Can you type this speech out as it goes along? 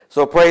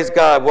So praise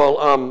God.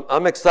 Well,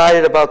 I'm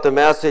excited about the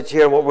message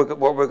here and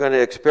what we're going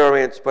to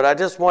experience. But I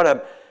just want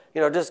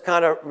to, just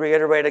kind of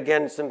reiterate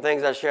again some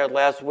things I shared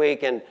last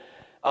week. And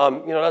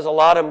there's a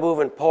lot of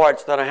moving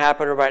parts that are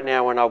happening right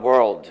now in our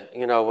world.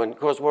 And of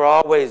course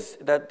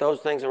those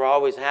things are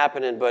always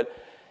happening. But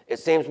it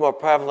seems more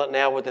prevalent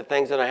now with the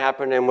things that are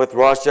happening with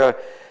Russia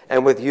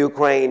and with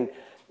Ukraine.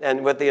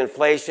 And with the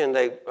inflation,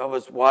 I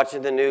was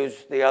watching the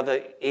news the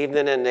other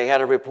evening, and they had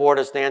a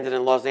reporter standing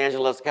in Los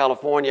Angeles,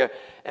 California,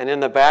 and in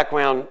the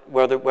background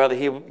where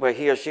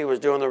he or she was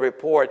doing the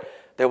report,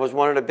 there was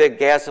one of the big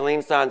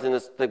gasoline signs,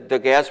 and the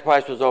gas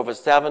price was over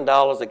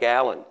 $7 a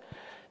gallon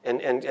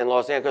in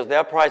Los Angeles.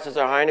 Their prices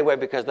are high anyway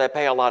because they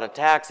pay a lot of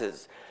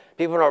taxes.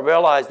 People don't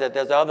realize that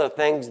there's other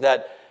things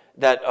that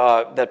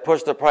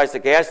push the price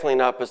of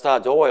gasoline up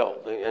besides oil,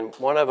 and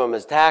one of them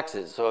is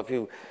taxes. So if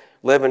you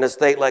live in a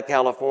state like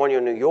California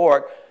or New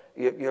York,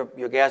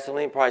 your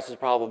gasoline price is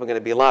probably going to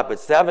be a lot. But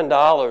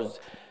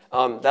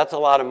 $7, that's a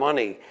lot of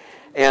money.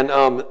 And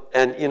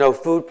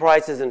food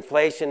prices,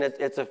 inflation,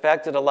 it's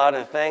affected a lot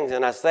of things.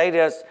 And I say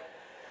this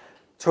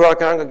to our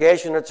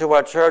congregation or to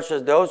our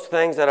churches, those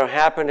things that are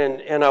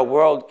happening in our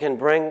world can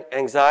bring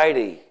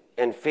anxiety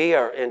and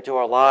fear into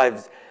our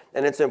lives.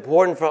 And it's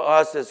important for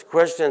us as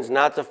Christians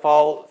not to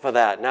fall for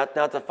that, not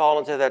to fall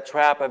into that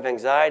trap of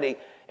anxiety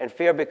and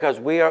fear, because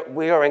we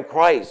are in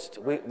Christ.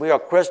 We are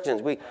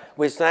Christians.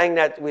 We sang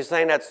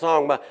that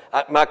song.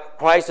 My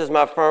Christ is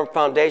my firm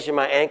foundation,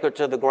 my anchor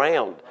to the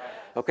ground.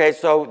 Okay,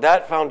 so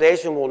that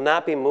foundation will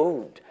not be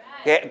moved.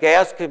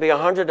 Gas could be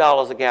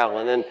 $100 a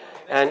gallon,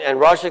 and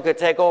Russia could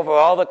take over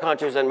all the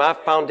countries, and my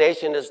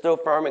foundation is still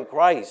firm in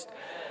Christ.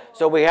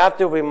 So we have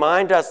to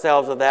remind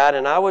ourselves of that.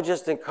 And I would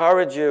just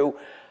encourage you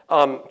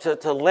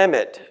to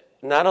limit,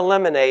 not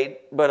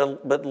eliminate,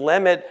 but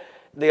limit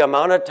the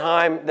amount of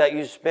time that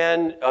you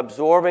spend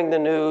absorbing the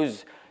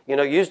news.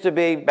 Used to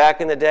be back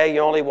in the day,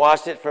 you only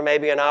watched it for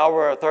maybe an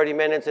hour or 30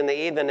 minutes in the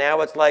evening.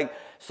 Now it's like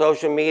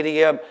social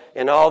media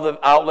and all the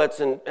outlets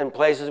and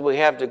places we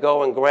have to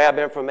go and grab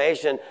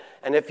information.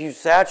 And if you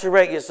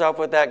saturate yourself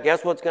with that,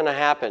 guess what's going to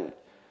happen?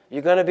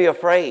 You're going to be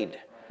afraid.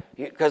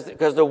 Because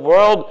the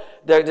world,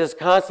 they're just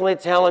constantly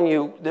telling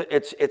you that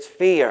it's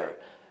fear.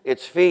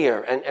 It's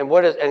fear.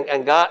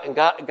 And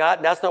God,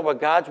 that's not what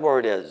God's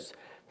word is.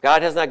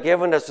 God has not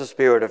given us a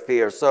spirit of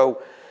fear.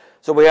 So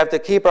we have to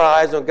keep our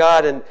eyes on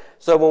God. And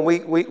so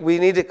when we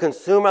need to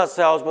consume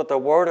ourselves with the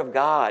Word of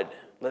God,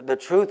 the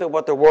truth of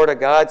what the Word of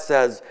God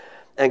says.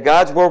 And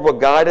God's Word will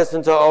guide us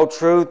into all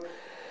truth.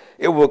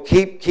 It will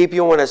keep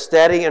you on a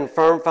steady and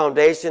firm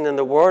foundation. And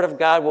the Word of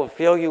God will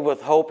fill you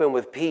with hope and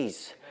with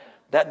peace.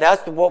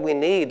 That's what we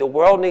need. The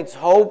world needs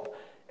hope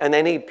and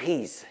they need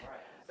peace.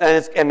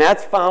 And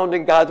that's found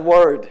in God's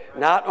Word,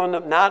 not on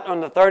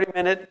the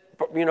 30-minute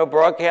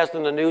broadcast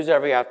on the news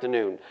every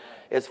afternoon.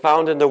 It's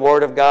found in the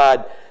Word of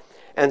God.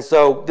 And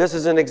so this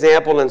is an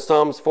example in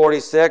Psalms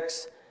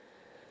 46.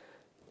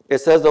 It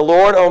says, "The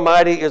Lord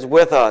Almighty is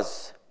with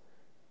us.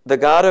 The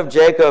God of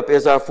Jacob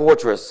is our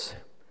fortress.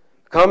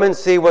 Come and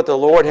see what the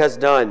Lord has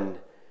done,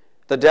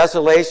 the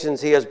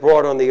desolations he has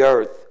brought on the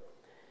earth.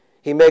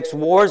 He makes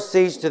wars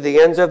cease to the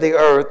ends of the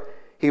earth.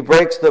 He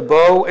breaks the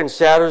bow and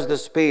shatters the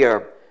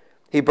spear.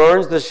 He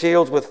burns the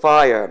shields with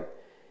fire.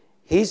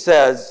 He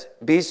says,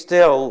 'Be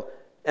still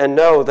and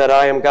know that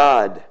I am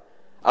God.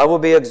 I will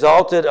be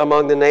exalted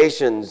among the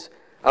nations.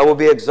 I will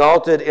be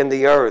exalted in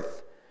the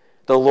earth.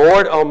 The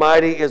Lord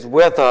Almighty is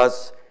with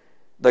us.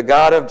 The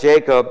God of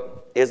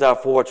Jacob is our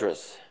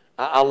fortress.'"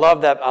 I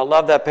love that. I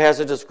love that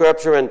passage of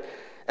Scripture.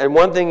 And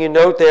one thing you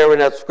note there in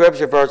that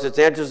Scripture verse, it's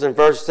interesting,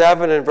 verse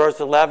 7 and verse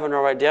 11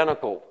 are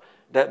identical.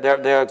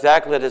 They're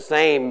exactly the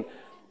same.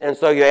 And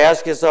so you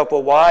ask yourself,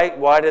 well,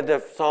 why did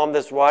the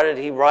psalmist, why did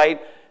he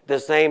write the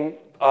same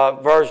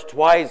verse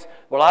twice?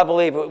 Well, I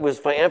believe it was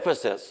for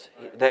emphasis.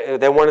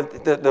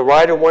 The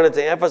writer wanted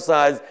to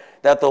emphasize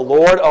that the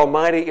Lord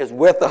Almighty is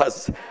with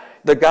us.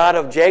 The God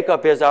of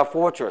Jacob is our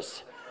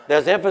fortress.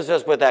 There's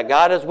emphasis with that.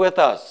 God is with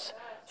us.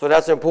 So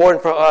that's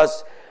important for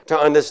us to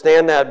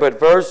understand that. But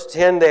verse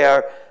 10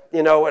 there,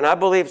 and I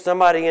believe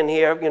somebody in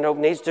here,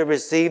 needs to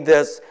receive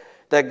this,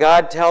 that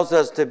God tells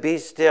us to be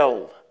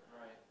still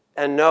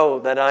and know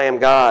that I am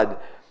God.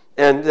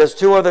 And there's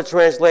two other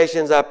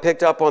translations I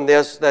picked up on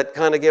this that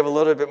kind of give a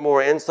little bit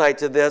more insight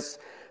to this.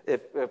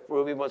 If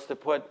Ruby wants to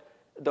put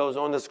those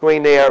on the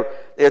screen there.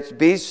 It's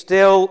 "Be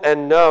still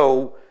and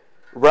know,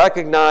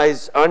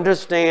 recognize,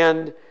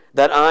 understand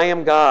that I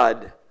am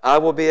God. I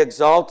will be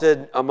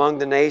exalted among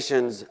the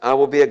nations. I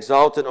will be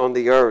exalted on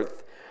the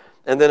earth."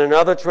 And then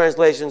another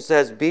translation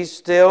says, "Be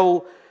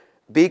still,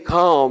 be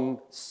calm,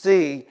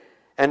 see,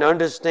 and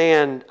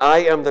understand I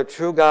am the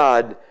true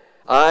God.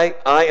 I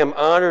am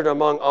honored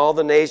among all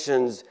the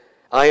nations.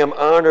 I am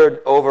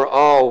honored over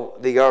all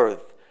the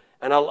earth."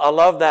 And I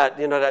love that,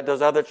 that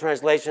those other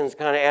translations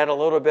kind of add a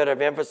little bit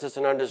of emphasis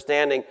and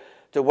understanding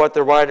to what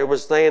the writer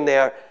was saying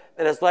there.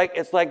 And it's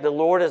like the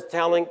Lord is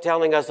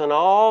telling us in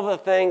all the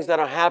things that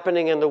are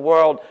happening in the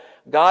world,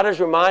 God is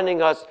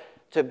reminding us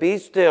to be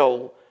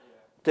still,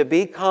 to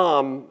be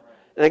calm.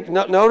 And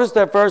notice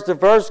that verse. The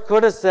verse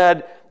could have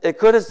said, it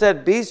could have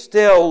said, be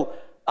still,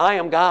 I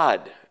am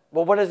God.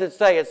 Well, what does it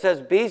say? It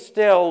says, be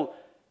still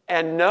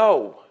and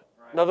know.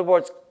 In other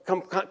words,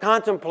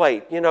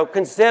 contemplate,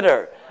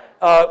 consider,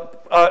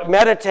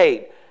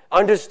 meditate,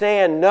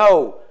 understand,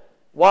 know.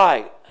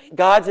 Why?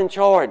 God's in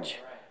charge.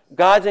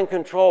 God's in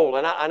control.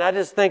 And I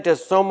just think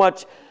there's so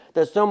much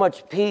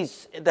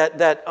peace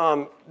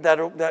that'll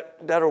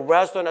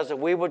rest on us if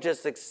we will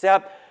just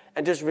accept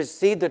and just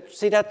receive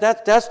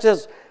that's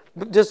just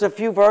a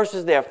few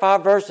verses there,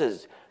 5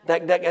 verses.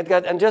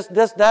 And just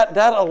that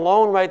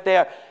alone right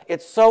there,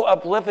 it's so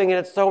uplifting and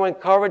it's so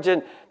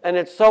encouraging and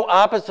it's so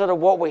opposite of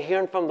what we're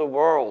hearing from the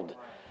world.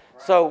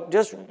 So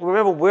just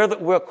remember,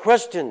 we're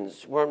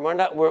Christians.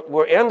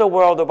 We're in the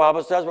world, the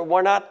Bible says, but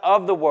we're not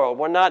of the world.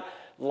 We're not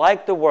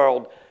like the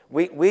world.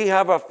 We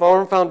have a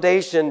firm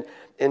foundation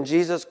in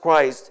Jesus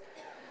Christ.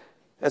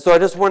 And so I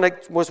just want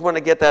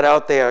to get that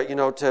out there,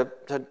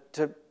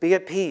 to be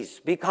at peace,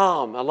 be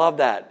calm. I love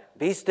that.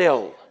 Be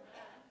still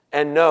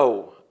and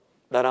know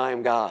that I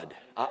am God.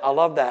 I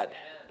love that.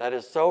 That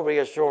is so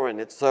reassuring.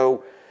 It's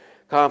so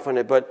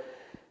confident. But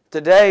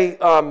today,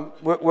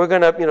 we're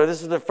going to,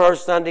 this is the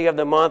first Sunday of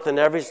the month, and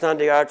every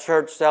Sunday our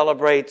church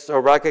celebrates or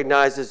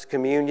recognizes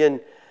communion.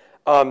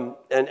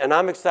 And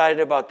I'm excited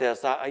about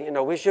this.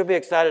 We should be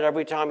excited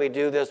every time we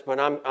do this, but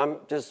I'm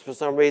just, for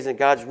some reason,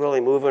 God's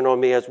really moving on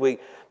me as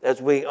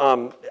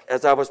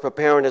I was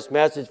preparing this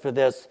message for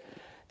this.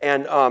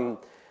 And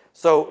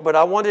but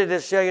I wanted to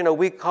share,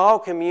 we call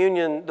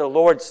communion the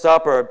Lord's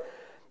Supper.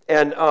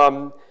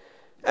 And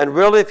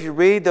really, if you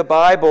read the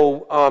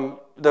Bible,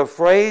 the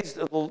phrase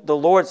the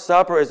Lord's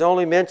Supper is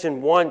only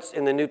mentioned once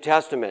in the New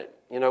Testament,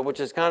 which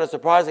is kind of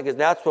surprising because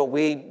that's what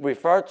we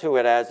refer to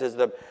it as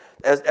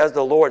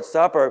the Lord's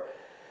Supper.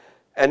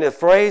 And the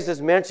phrase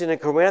is mentioned in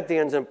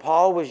Corinthians, and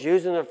Paul was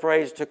using the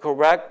phrase to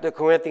correct the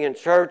Corinthian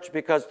church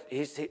because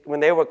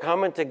when they were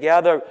coming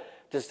together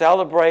to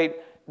celebrate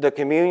the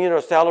communion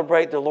or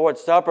celebrate the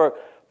Lord's Supper,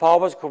 Paul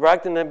was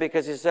correcting them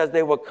because he says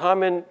they were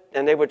coming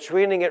and they were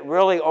treating it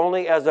really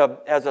only as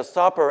a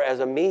supper, as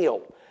a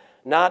meal,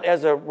 not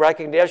as a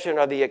recognition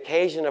of the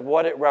occasion of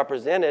what it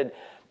represented.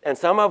 And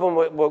some of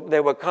them, they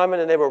were coming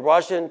and they were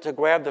rushing to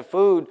grab the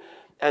food.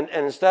 And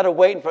instead of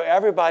waiting for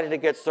everybody to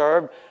get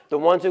served, the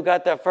ones who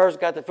got there first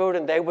got the food,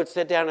 and they would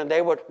sit down and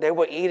they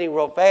were eating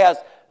real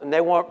fast, and they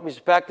weren't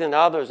respecting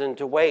others and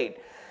to wait.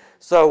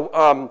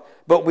 So,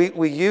 but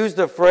we use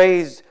the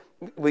phrase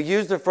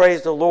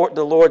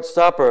the Lord's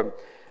Supper.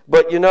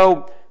 But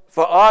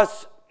for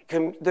us,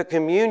 the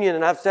communion,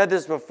 and I've said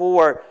this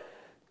before,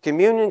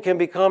 communion can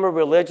become a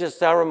religious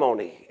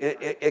ceremony.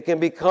 It can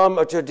become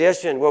a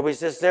tradition where we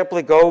just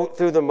simply go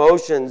through the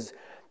motions.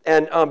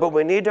 But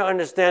we need to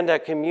understand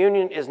that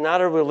communion is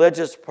not a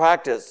religious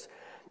practice.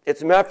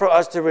 It's meant for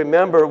us to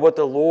remember what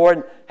the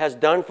Lord has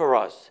done for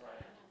us.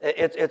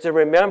 It's a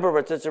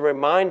remembrance, it's a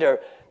reminder,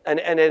 and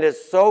it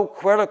is so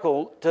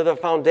critical to the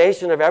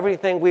foundation of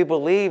everything we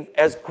believe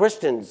as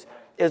Christians.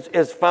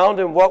 Is found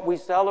in what we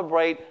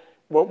celebrate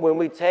when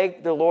we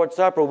take the Lord's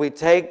Supper. We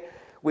take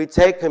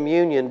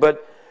communion.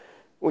 But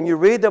when you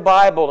read the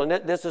Bible, and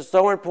this is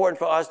so important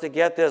for us to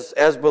get this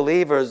as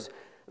believers,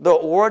 the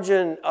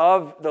origin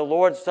of the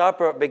Lord's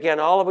Supper began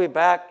all the way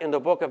back in the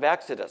book of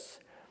Exodus.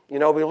 We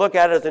look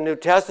at it as a New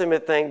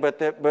Testament thing, but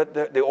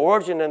the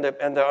origin and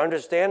the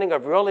understanding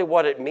of really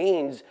what it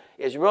means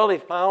is really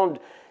found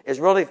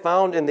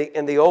in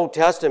the Old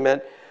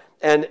Testament.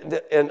 And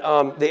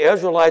the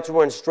Israelites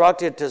were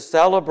instructed to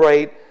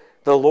celebrate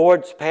the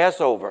Lord's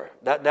Passover.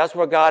 That's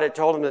what God had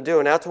told them to do.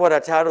 And that's what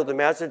I titled the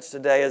message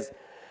today is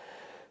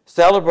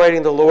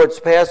Celebrating the Lord's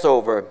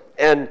Passover.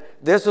 And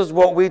this is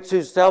what we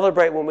too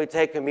celebrate when we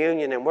take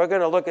communion. And we're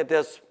going to look at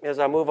this as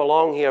I move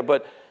along here.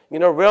 But,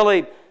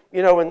 really,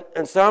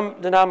 in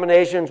some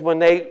denominations when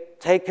they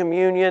take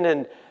communion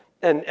and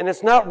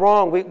it's not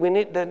wrong.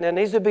 There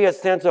needs to be a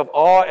sense of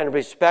awe and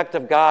respect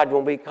of God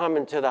when we come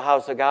into the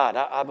house of God.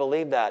 I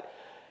believe that.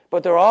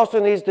 But there also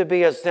needs to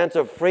be a sense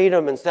of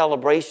freedom and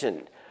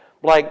celebration.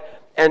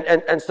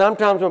 And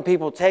sometimes when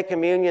people take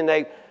communion,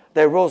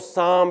 they're real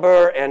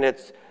somber, and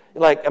it's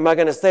like, am I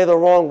going to say the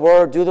wrong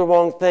word, do the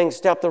wrong thing,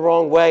 step the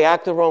wrong way,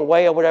 act the wrong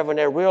way, or whatever? And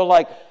they're real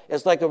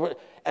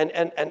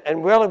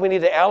and really we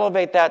need to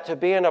elevate that to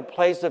be in a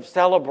place of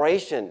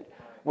celebration.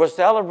 We're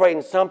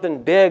celebrating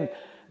something big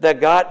that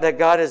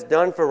God has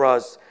done for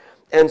us.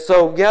 And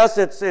so, yes,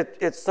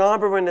 it's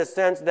somber in the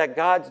sense that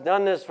God's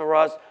done this for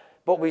us,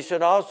 but we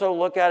should also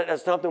look at it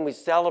as something we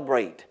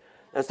celebrate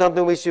and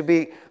something we should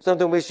be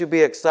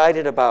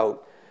excited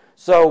about.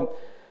 So,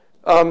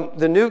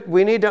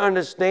 we need to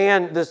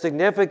understand the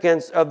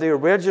significance of the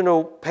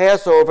original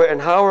Passover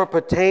and how it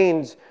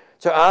pertains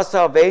to our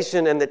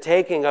salvation and the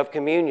taking of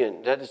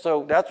communion.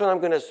 So that's what I'm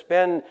going to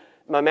spend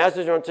my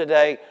message on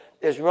today.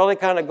 Is really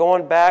kind of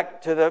going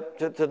back to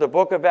the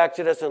book of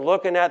Exodus and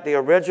looking at the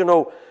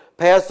original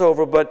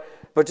Passover. But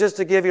just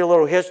to give you a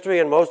little history,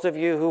 and most of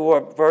you who are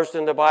versed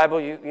in the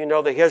Bible, you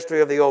know the history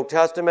of the Old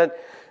Testament.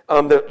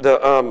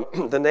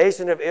 The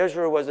nation of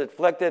Israel was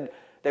afflicted.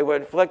 They were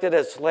afflicted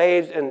as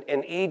slaves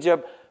in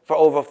Egypt for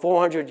over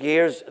 400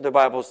 years, the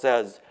Bible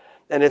says.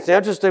 And it's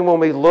interesting when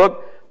we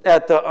look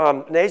at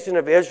the nation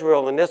of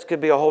Israel, and this could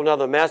be a whole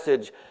nother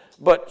message,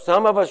 but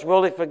some of us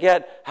really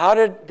forget, how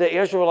did the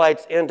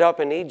Israelites end up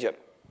in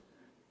Egypt?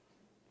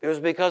 It was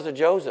because of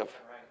Joseph.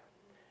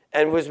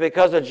 And it was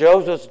because of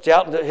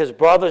his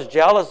brother's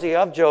jealousy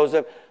of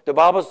Joseph. The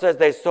Bible says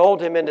they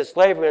sold him into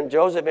slavery, and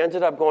Joseph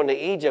ended up going to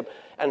Egypt.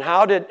 And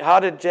how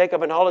did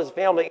Jacob and all his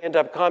family end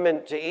up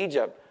coming to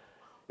Egypt?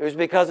 It was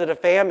because of the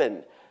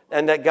famine.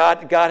 And that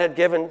God had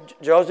given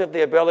Joseph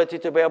the ability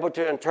to be able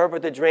to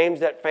interpret the dreams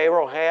that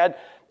Pharaoh had.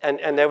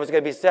 And there was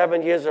going to be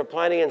 7 years of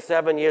plenty and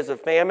 7 years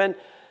of famine.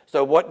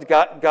 So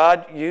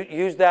God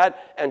used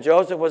that, and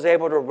Joseph was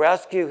able to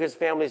rescue his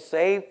family,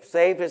 save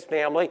his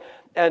family.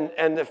 And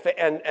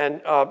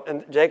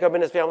Jacob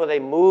and his family, they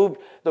moved,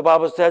 the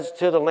Bible says,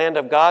 to the land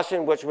of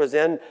Goshen, which was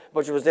in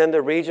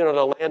the region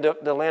of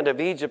the land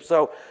of Egypt.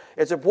 So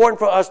it's important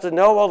for us to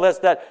know all this,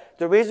 that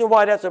the reason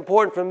why that's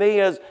important for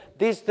me is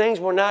these things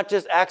were not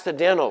just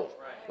accidental.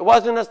 It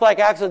wasn't just like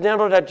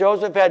accidental that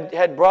Joseph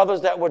had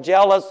brothers that were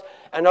jealous,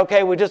 and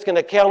okay, we're just going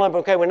to kill him.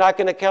 Okay, we're not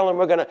going to kill him.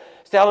 We're going to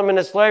sell him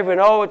into slavery.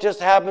 And oh, it just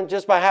happened,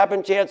 just by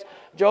happen chance,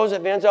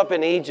 Joseph ends up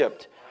in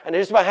Egypt. And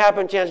just by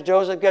happen chance,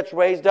 Joseph gets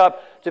raised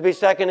up to be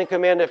second in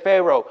command to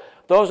Pharaoh.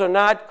 Those are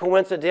not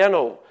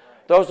coincidental.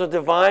 Those are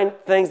divine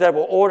things that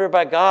were ordered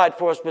by God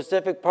for a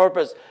specific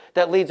purpose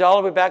that leads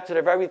all the way back to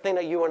the very thing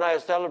that you and I are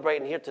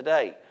celebrating here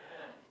today.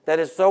 That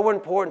is so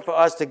important for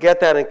us to get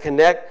that and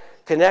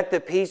connect the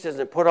pieces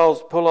and pull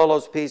all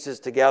those pieces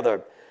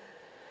together.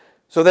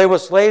 So they were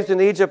slaves in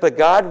Egypt, but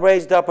God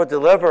raised up a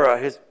deliverer.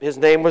 His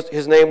name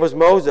was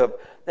Moses.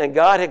 And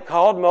God had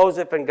called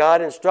Moses, and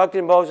God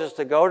instructed Moses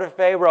to go to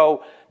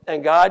Pharaoh.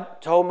 And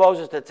God told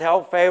Moses to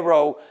tell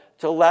Pharaoh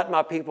to let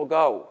my people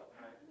go.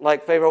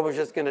 Like Pharaoh was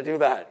just going to do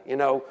that, you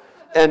know.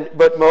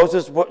 But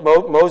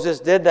Moses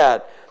did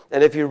that.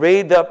 And if you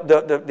read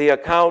the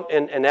account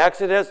in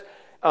Exodus,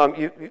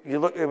 you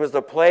look, it was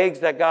the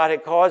plagues that God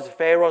had caused.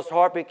 Pharaoh's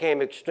heart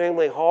became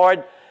extremely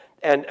hard.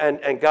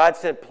 And God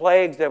sent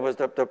plagues. There was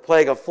the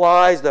plague of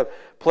flies, the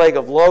plague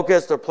of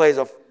locusts, the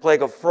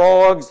plague of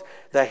frogs,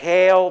 the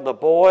hail, the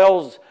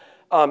boils,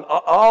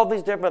 all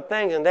these different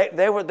things. And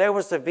they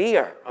were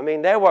severe. I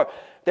mean, they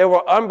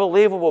were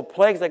unbelievable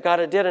plagues that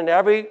God did. And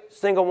every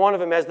single one of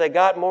them, as they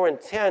got more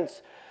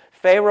intense,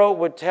 Pharaoh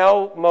would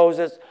tell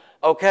Moses,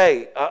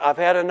 okay, I've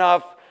had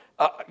enough.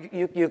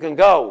 You can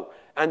go.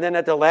 And then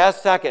at the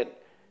last second,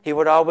 he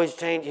would always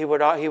change. He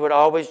would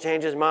always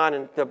change his mind.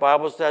 And the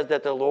Bible says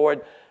that the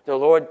Lord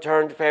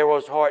turned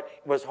Pharaoh's heart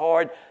was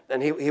hard,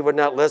 and he would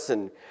not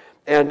listen.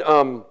 And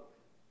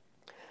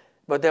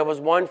but there was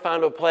one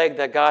final plague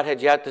that God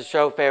had yet to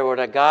show Pharaoh.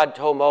 That God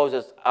told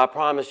Moses, "I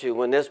promise you,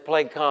 when this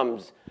plague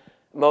comes,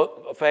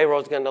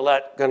 Pharaoh's going to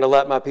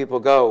let my people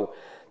go."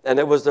 And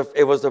it was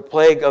the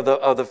plague of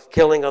the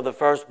killing of the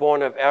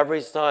firstborn of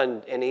every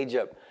son in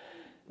Egypt.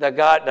 That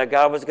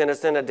God was going to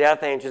send a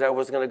death angel that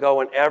was going to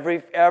go, and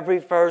every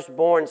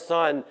firstborn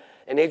son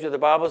in Egypt, the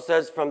Bible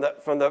says, from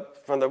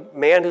the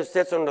man who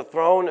sits on the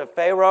throne of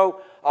Pharaoh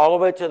all the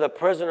way to the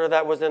prisoner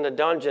that was in the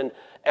dungeon,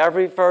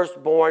 every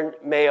firstborn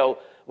male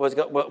was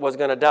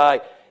going to die,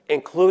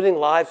 including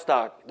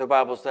livestock. The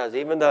Bible says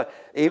even the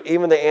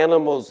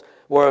animals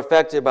were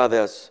affected by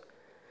this.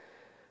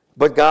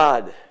 But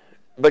God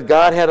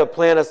had a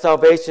plan of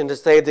salvation to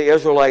save the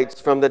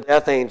Israelites from the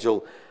death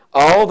angel.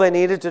 All they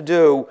needed to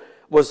do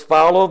was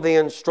follow the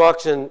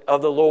instruction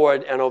of the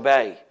Lord and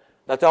obey.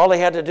 That's all they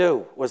had to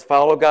do, was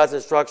follow God's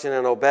instruction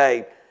and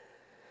obey.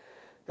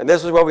 And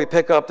this is where we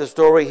pick up the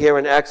story here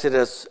in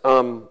Exodus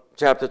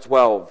chapter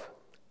 12.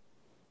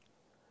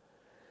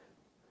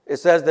 It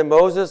says, "Then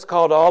Moses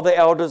called all the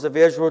elders of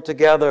Israel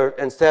together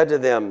and said to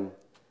them,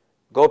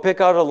 'Go pick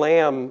out a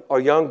lamb or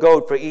young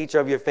goat for each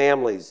of your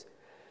families,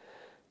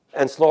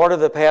 and slaughter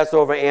the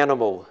Passover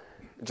animal.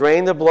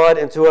 Drain the blood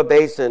into a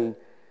basin.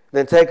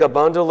 Then take a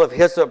bundle of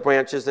hyssop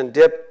branches and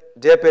dip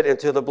it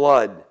into the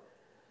blood.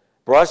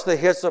 Brush the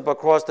hyssop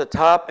across the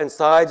top and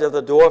sides of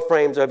the door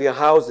frames of your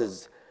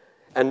houses,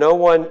 and no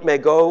one may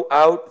go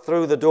out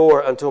through the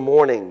door until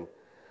morning.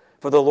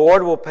 For the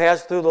Lord will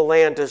pass through the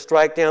land to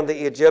strike down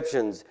the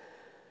Egyptians.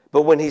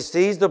 But when he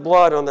sees the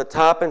blood on the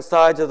top and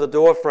sides of the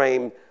door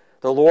frame,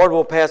 the Lord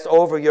will pass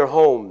over your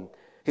home.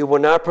 He will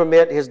not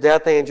permit his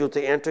death angel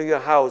to enter your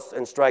house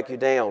and strike you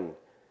down.'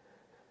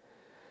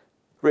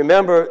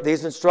 Remember,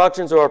 these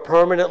instructions are a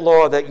permanent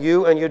law that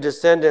you and your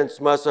descendants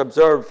must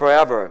observe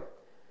forever.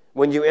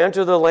 When you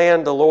enter the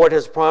land the Lord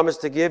has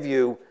promised to give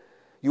you,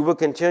 you will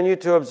continue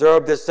to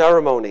observe this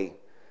ceremony.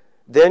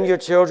 Then your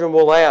children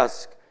will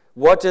ask,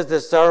 'What does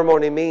this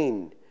ceremony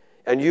mean?'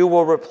 And you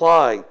will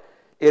reply,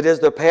 'It is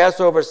the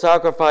Passover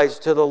sacrifice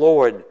to the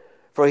Lord,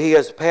 for he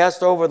has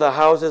passed over the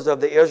houses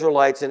of the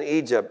Israelites in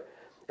Egypt,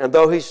 and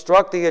though he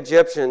struck the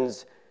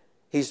Egyptians,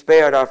 he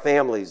spared our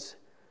families.'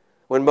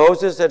 When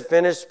Moses had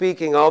finished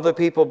speaking, all the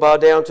people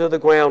bowed down to the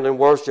ground and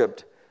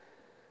worshipped.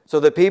 So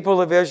the people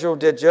of Israel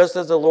did just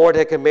as the Lord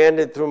had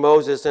commanded through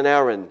Moses and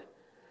Aaron.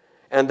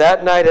 And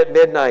that night at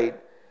midnight,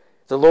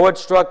 the Lord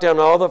struck down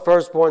all the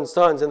firstborn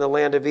sons in the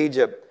land of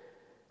Egypt,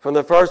 From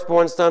the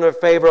firstborn son of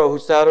Pharaoh who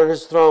sat on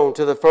his throne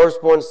to the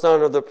firstborn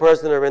son of the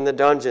prisoner in the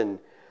dungeon.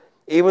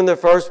 Even the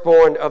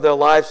firstborn of their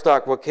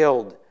livestock were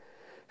killed.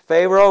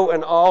 Pharaoh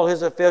and all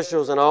his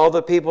officials and all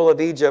the people of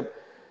Egypt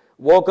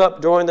woke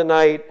up during the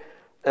night,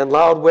 and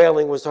loud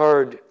wailing was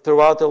heard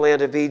throughout the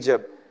land of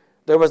Egypt.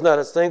 There was not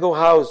a single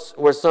house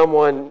where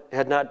someone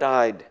had not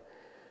died.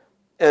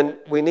 And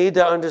we need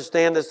to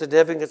understand the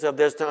significance of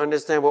this to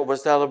understand what we're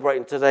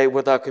celebrating today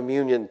with our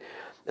communion.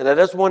 And I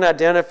just want to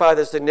identify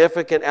the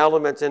significant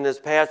elements in this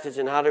passage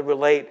and how to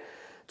relate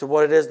to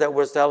what it is that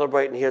we're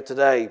celebrating here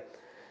today.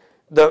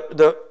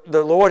 The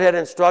Lord had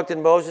instructed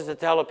Moses to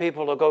tell the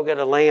people to go get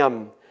a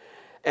lamb.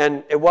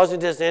 And it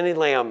wasn't just any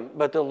lamb,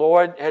 but the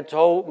Lord had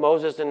told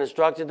Moses and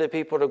instructed the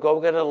people to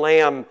go get a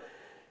lamb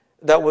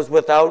that was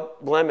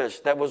without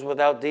blemish, that was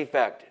without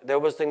defect. There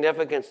was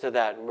significance to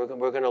that, and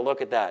we're going to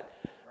look at that.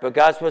 But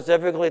God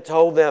specifically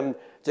told them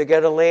to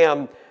get a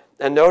lamb.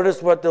 And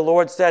notice what the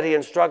Lord said. He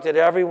instructed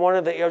every one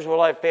of the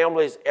Israelite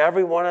families,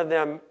 every one of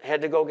them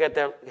had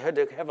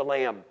to have a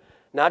lamb.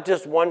 Not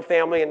just one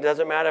family, and it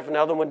doesn't matter if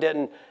another one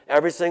didn't.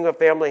 Every single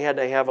family had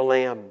to have a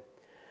lamb.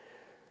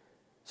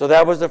 So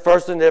that was the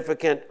first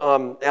significant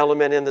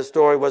element in the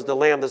story, was the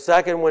lamb. The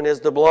second one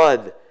is the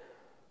blood.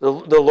 The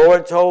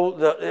Lord told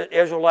the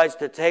Israelites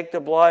to take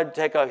the blood,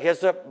 take a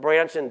hyssop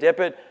branch and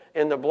dip it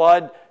in the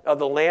blood of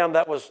the lamb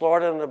that was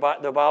slaughtered. And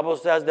the Bible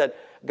says that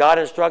God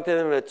instructed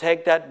them to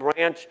take that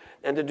branch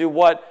and to do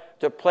what?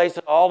 To place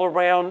it all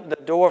around the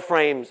door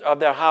frames of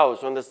their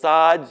house, on the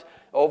sides,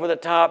 over the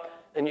top.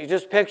 And you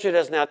just picture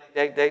this now.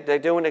 They're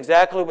doing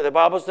exactly what the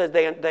Bible says.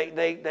 They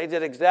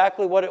did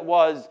exactly what it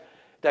was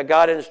that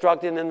God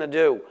instructed them to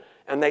do.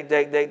 And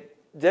they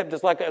dip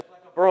just like a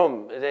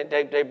broom.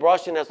 They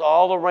brushing this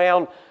all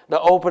around the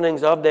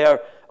openings of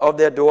their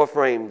door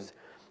frames.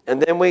 And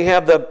then we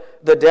have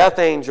the death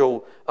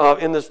angel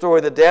in the story.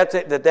 The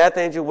death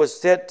angel was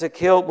sent to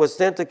kill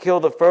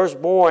the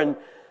firstborn,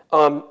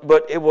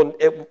 but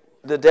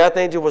the death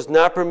angel was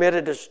not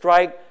permitted to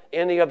strike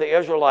any of the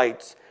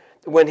Israelites.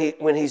 When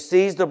he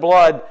sees the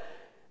blood,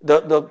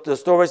 the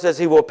story says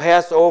he will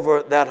pass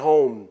over that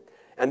home.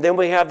 And then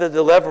we have the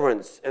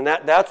deliverance, and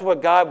that's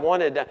what God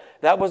wanted.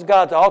 That was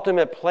God's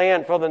ultimate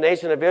plan for the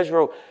nation of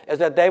Israel, is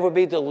that they would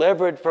be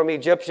delivered from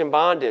Egyptian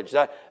bondage.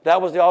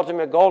 That was the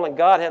ultimate goal, and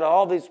God had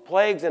all these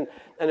plagues, and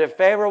if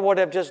Pharaoh would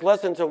have just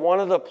listened to one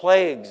of the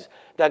plagues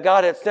that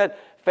God had said,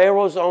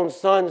 Pharaoh's own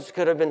sons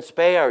could have been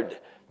spared.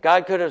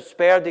 God could have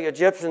spared the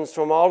Egyptians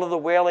from all of the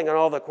wailing and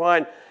all the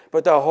crying,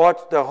 but their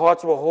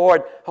hearts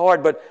were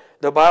hard. But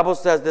the Bible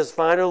says this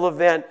final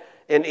event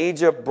in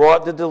Egypt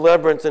brought the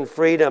deliverance and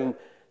freedom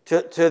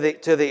to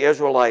the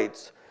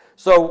Israelites.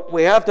 So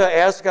we have to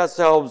ask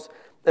ourselves,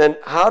 and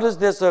how does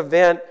this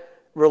event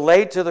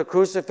relate to the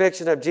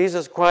crucifixion of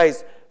Jesus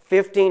Christ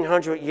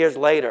 1,500 years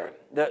later?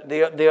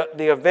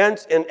 The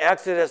events in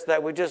Exodus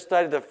that we just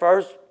studied, the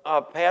first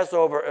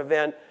Passover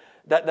event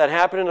that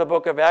happened in the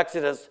book of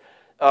Exodus,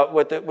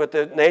 with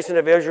the nation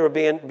of Israel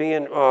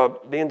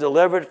being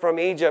delivered from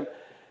Egypt,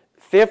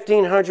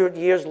 1,500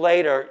 years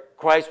later,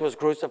 Christ was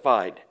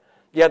crucified.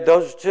 Yet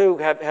those two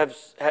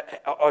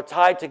are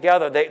tied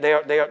together. They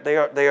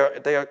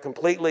are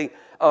completely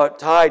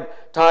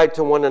tied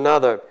to one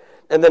another.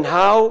 And then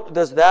how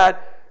does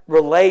that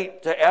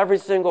relate to every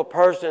single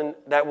person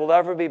that will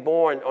ever be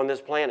born on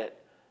this planet?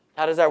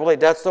 How does that relate?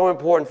 That's so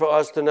important for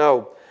us to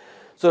know.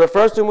 So the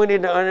first thing we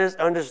need to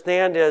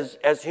understand is,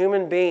 as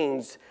human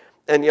beings,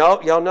 and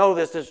y'all know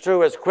this is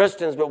true as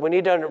Christians, but we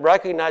need to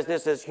recognize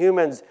this as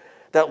humans,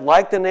 that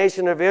like the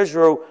nation of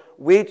Israel,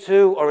 we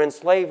too are in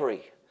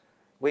slavery.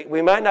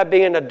 We might not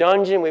be in a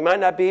dungeon. We might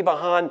not be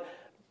behind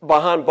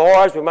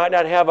bars. We might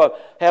not have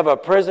a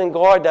prison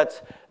guard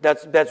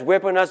that's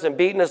whipping us and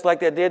beating us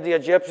like they did the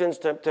Egyptians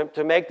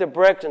to make the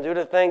bricks and do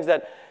the things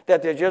that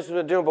the Egyptians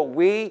were doing. But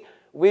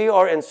we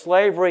are in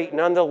slavery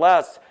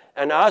nonetheless.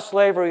 And our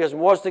slavery is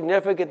more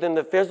significant than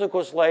the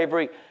physical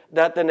slavery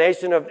that the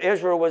nation of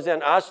Israel was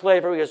in. Our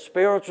slavery is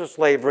spiritual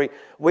slavery.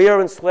 We are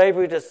in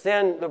slavery to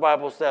sin, the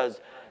Bible says.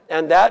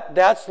 And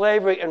that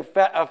slavery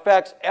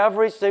affects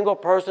every single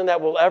person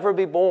that will ever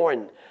be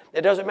born.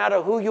 It doesn't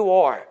matter who you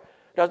are.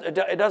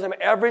 It doesn't.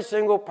 Every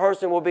single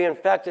person will be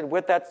infected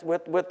with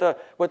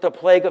the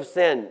plague of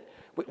sin.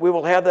 We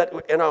will have that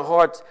in our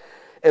hearts.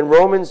 In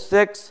Romans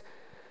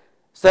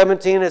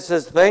 6:17, it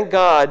says, "Thank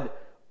God,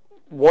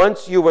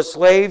 once you were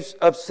slaves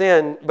of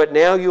sin, but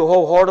now you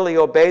wholeheartedly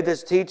obey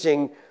this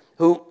teaching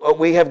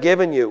we have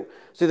given you."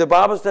 See, the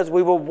Bible says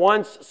we were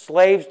once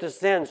slaves to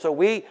sin. So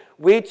we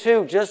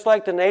too, just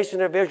like the nation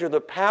of Israel, the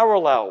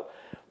parallel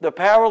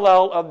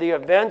of the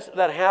events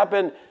that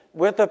happened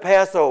with the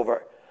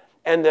Passover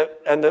and the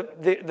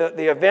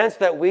events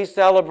that we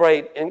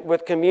celebrate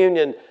with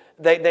communion,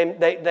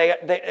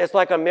 it's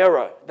like a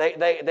mirror.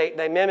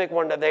 They mimic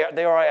one another.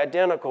 They are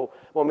identical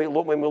when we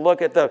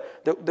look at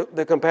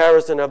the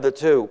comparison of the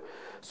two.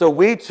 So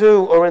we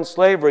too are in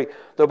slavery.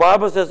 The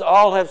Bible says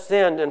all have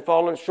sinned and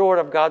fallen short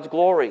of God's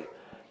glory.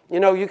 You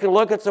know, you can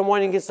look at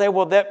someone and you can say,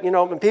 well,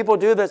 when people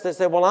do this, they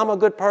say, well, I'm a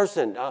good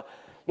person.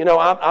 You know,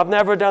 I've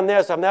never done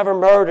this. I've never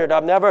murdered.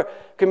 I've never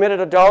committed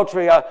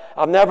adultery.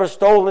 I've never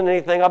stolen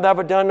anything. I've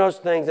never done those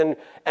things. And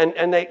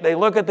they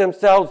look at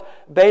themselves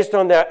based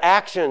on their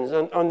actions,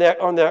 on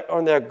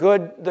their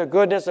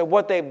goodness of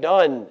what they've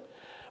done.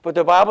 But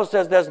the Bible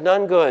says there's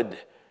none good.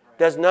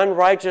 There's none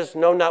righteous,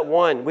 no, not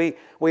one. We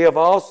have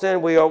all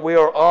sinned. We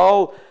are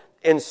all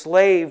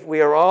enslaved. We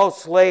are all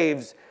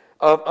slaves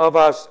of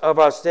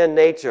our sin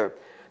nature.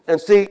 And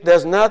see,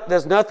 there's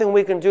nothing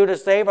we can do to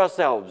save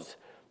ourselves.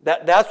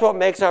 That's what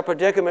makes our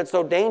predicament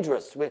so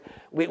dangerous.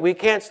 We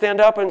can't stand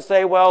up and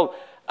say, well,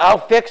 I'll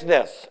fix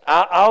this.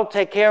 I'll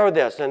take care of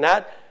this. And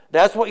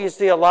that's what you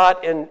see a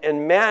lot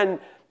in men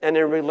and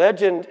in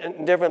religion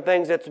and different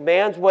things. It's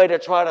man's way to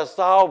try to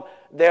solve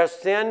their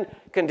sin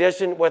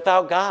condition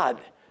without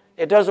God.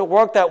 It doesn't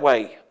work that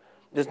way.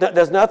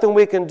 There's nothing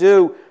we can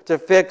do to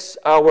fix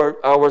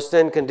our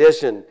sin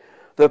condition.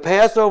 The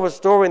Passover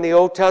story in the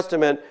Old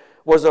Testament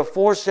was a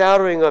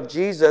foreshadowing of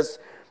Jesus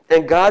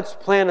and God's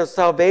plan of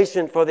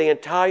salvation for the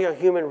entire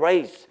human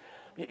race.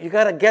 You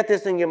got to get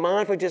this in your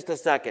mind for just a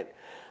second.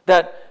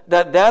 That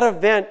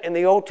event in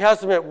the Old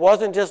Testament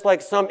wasn't just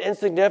like some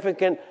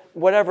insignificant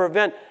whatever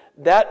event.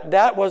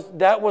 That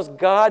was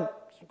God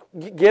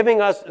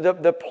giving us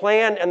the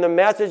plan and the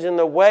message and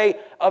the way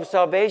of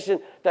salvation,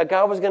 that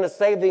God was going to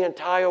save the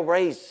entire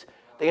race,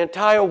 the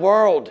entire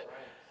world.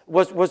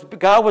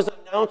 God was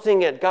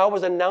announcing it. God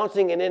was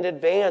announcing it in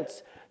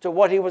advance to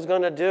what he was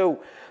going to do.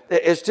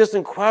 It's just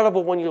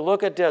incredible when you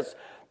look at this.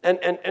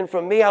 And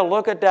for me, I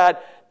look at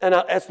that, and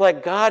it's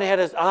like God had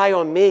his eye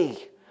on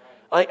me.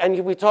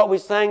 And we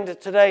sang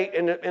today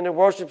in the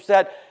worship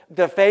set,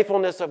 the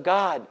faithfulness of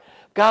God.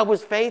 God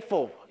was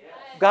faithful.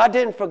 God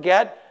didn't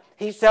forget.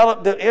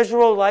 The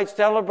Israelites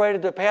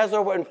celebrated the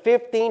Passover, and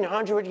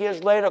 1,500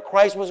 years later,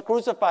 Christ was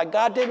crucified.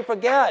 God didn't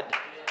forget.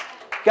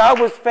 God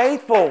was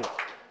faithful.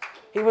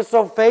 He was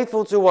so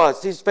faithful to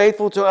us. He's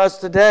faithful to us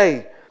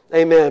today.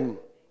 Amen.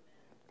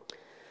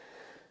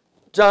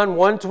 John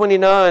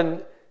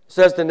 1:29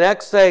 says, the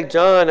next day,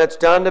 John, that's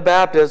John the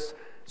Baptist,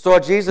 saw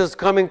Jesus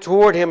coming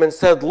toward him and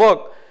said,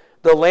 look,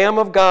 the Lamb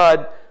of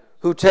God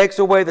who takes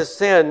away the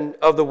sin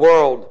of the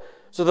world.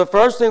 So the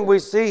first thing we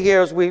see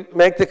here is we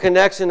make the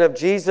connection of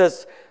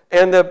Jesus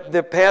and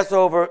the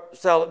Passover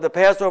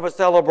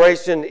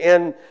celebration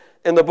in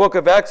the book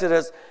of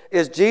Exodus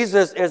is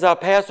Jesus is our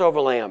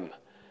Passover lamb.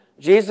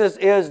 Jesus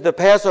is the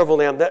Passover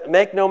lamb.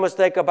 Make no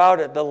mistake about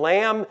it. The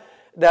lamb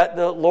that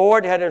the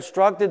Lord had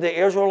instructed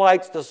the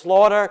Israelites to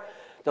slaughter,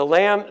 the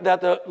lamb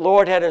that the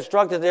Lord had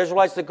instructed the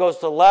Israelites to go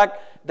select,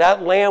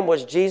 that lamb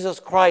was Jesus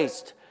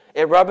Christ.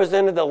 It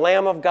represented the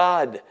Lamb of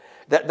God.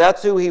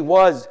 That's who he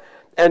was.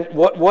 And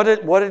what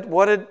did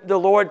the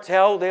Lord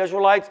tell the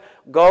Israelites?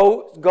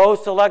 Go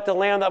select a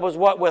lamb that was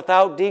what?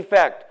 Without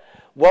defect.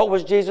 What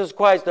was Jesus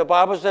Christ? The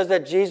Bible says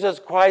that Jesus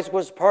Christ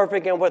was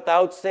perfect and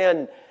without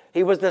sin.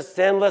 He was the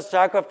sinless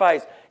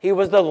sacrifice. He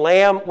was the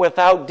lamb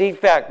without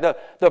defect,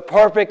 the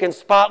perfect and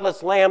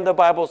spotless lamb, the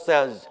Bible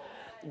says.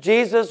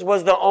 Jesus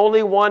was the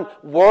only one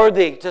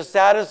worthy to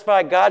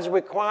satisfy God's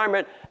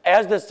requirement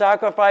as the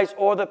sacrifice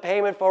or the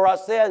payment for our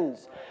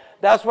sins.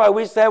 That's why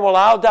we say, well,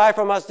 I'll die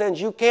for my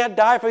sins. You can't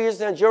die for your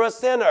sins. You're a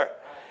sinner.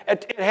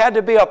 It had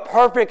to be a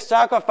perfect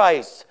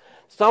sacrifice.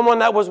 Someone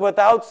that was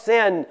without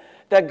sin,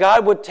 that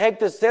God would take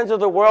the sins of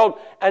the world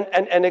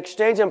and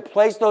exchange and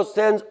place those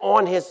sins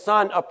on his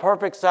son, a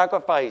perfect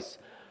sacrifice.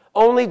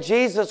 Only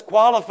Jesus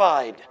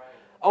qualified.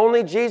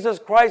 Only Jesus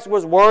Christ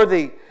was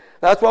worthy.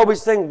 That's why we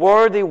sing,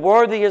 worthy,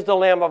 worthy is the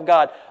Lamb of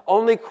God.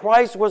 Only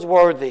Christ was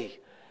worthy.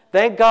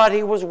 Thank God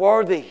he was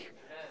worthy.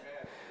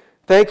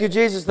 Thank you,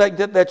 Jesus,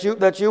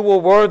 that you were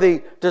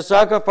worthy to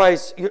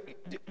sacrifice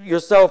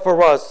yourself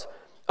for us,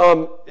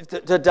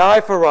 to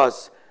die for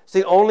us.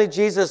 See, only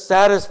Jesus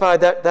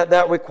satisfied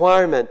that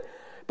requirement.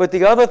 But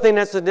the other thing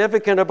that's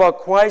significant about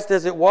Christ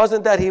is it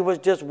wasn't that he was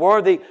just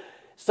worthy.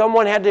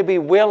 Someone had to be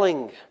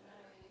willing.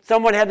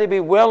 Someone had to be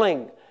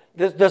willing.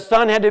 The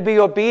Son had to be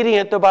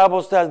obedient, the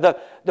Bible says.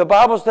 The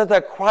Bible says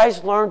that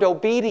Christ learned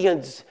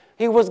obedience.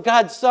 He was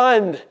God's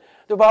Son.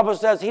 The Bible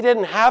says he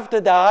didn't have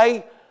to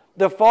die.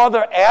 The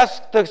Father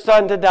asked the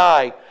Son to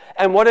die.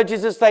 And what did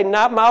Jesus say?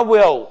 Not my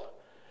will,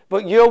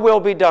 but your will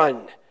be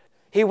done.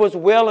 He was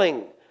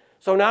willing.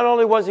 So not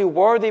only was he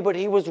worthy, but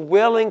he was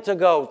willing to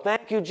go.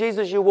 Thank you,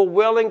 Jesus. You were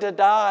willing to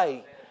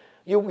die.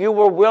 You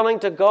were willing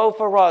to go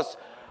for us.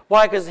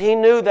 Why? Because he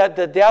knew that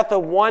the death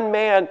of one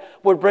man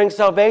would bring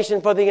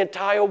salvation for the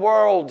entire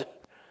world.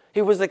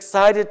 He was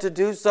excited to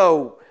do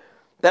so.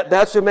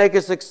 That should make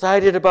us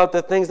excited about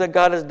the things that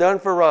God has done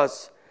for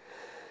us.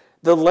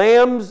 The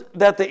lambs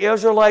that the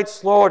Israelites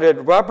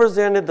slaughtered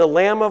represented the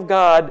Lamb of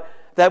God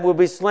that will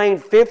be slain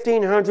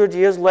 1,500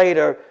 years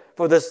later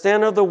for the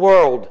sin of the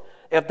world.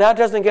 If that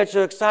doesn't get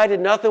you excited,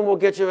 nothing will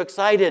get you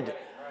excited.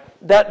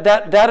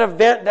 That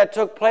event that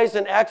took place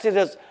in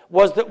Exodus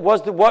was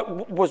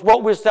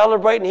what we're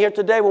celebrating here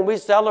today when we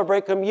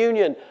celebrate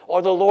communion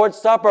or the Lord's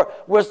Supper.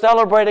 We're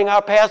celebrating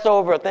our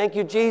Passover. Thank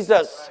you,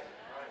 Jesus.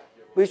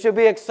 We should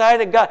be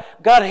excited.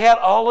 God had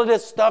all of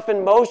this stuff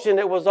in motion.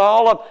 It was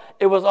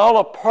all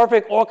a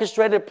perfect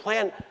orchestrated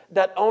plan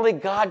that only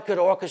God could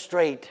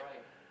orchestrate.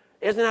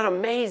 Isn't that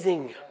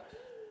amazing?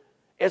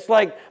 It's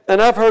like,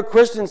 and I've heard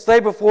Christians say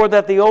before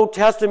that the Old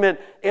Testament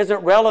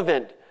isn't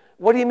relevant.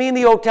 What do you mean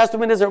the Old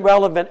Testament isn't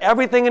relevant?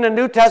 Everything in the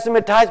New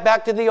Testament ties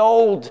back to the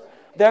Old.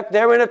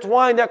 They're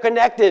intertwined. They're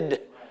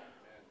connected.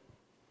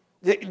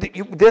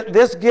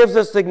 This gives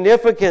us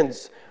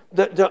significance.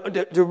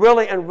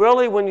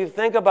 Really, when you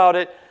think about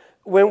it,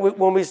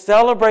 when we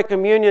celebrate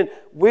communion,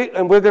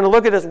 and we're going to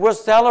look at this, we're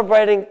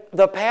celebrating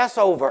the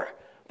Passover.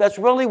 That's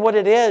really what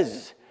it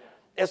is.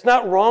 It's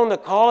not wrong to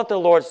call it the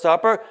Lord's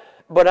Supper,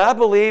 but I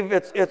believe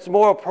it's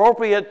more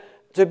appropriate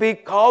to be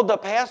called the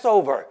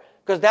Passover,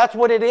 because that's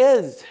what it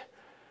is.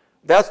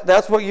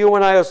 That's what you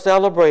and I are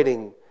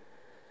celebrating.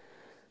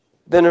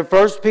 Then in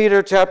 1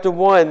 Peter chapter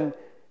 1,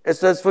 it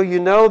says, "For you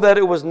know that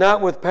it was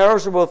not with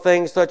perishable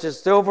things such as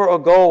silver or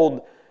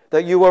gold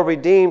that you were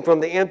redeemed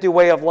from the empty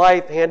way of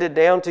life handed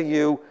down to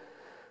you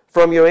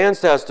from your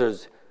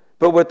ancestors,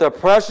 but with the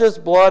precious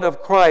blood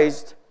of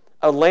Christ,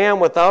 a lamb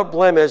without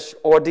blemish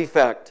or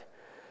defect."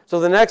 So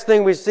the next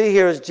thing we see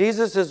here is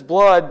Jesus'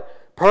 blood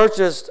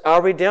purchased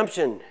our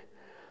redemption.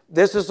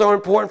 This is so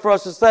important for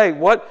us to say.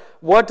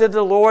 What did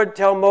the Lord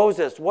tell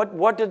Moses?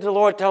 What did the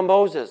Lord tell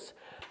Moses?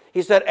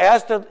 He said,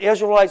 ask the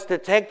Israelites to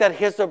take that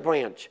hyssop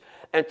branch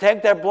and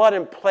take that blood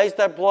and place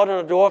that blood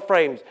on the door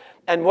frames.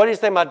 And what did he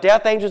say? My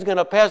death angel is going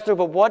to pass through.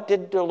 But what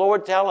did the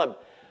Lord tell him?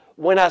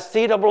 When I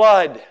see the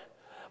blood,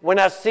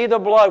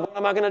 what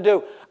am I going to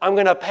do? I'm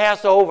going to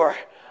pass over.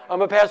 I'm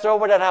going to pass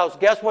over that house.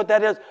 Guess what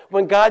that is?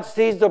 When God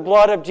sees the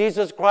blood of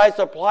Jesus Christ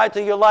applied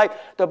to your life,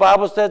 the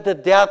Bible says the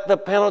death, the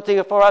penalty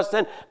for our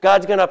sin,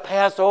 God's going to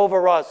pass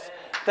over us.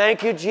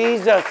 Thank you,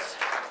 Jesus.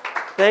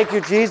 Thank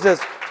you, Jesus.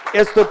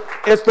 It's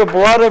the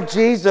blood of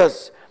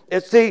Jesus.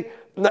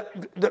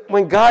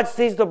 When God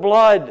sees the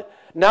blood,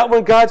 not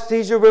when God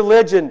sees your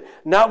religion,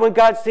 not when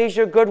God sees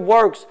your good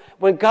works,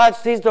 when God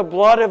sees the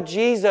blood of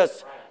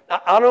Jesus.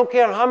 I don't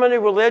care how many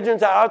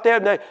religions are out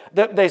there.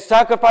 They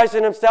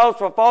sacrificing themselves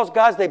for false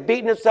gods. They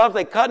beating themselves.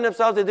 They cutting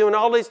themselves. They're doing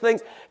all these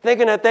things,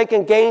 thinking that they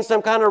can gain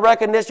some kind of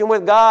recognition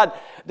with God.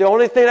 The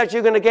only thing that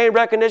you're going to gain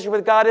recognition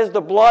with God is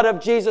the blood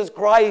of Jesus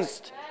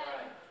Christ.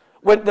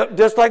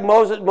 Just like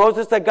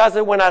Moses said, God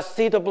said, when I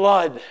see the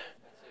blood.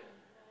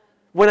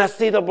 When I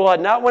see the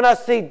blood. Not when I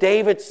see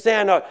David's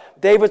sin or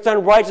David's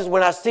unrighteousness.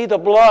 When I see the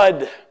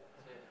blood.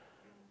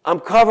 I'm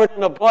covered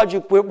in the blood.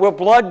 We're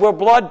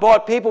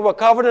blood-bought people. We're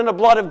covered in the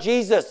blood of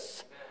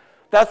Jesus.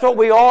 That's what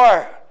we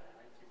are.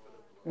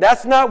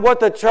 That's not what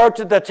the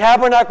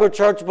Tabernacle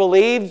Church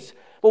believes.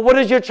 But what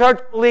does your church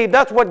believe?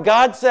 That's what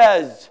God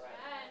says.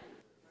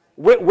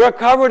 We're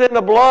covered in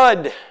the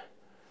blood.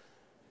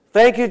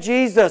 Thank you,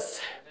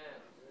 Jesus.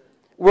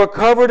 We're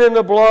covered in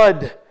the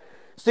blood.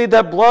 See,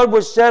 that blood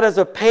was shed as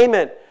a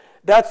payment.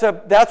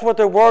 That's what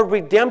the word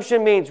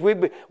redemption means. We've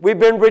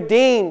been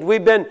redeemed.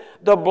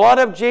 The blood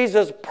of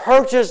Jesus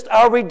purchased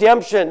our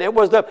redemption. It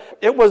was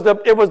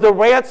the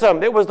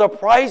ransom. It was the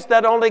price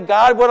that only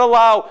God would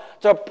allow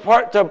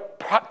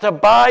to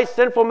buy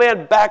sinful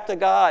man back to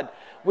God.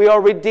 We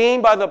are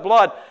redeemed by the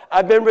blood.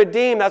 I've been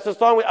redeemed. That's the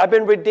song. I've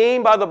been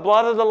redeemed by the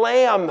blood of the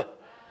Lamb.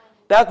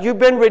 You've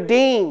been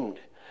redeemed.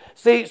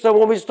 See, so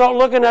when we start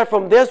looking at it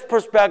from this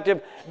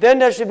perspective, then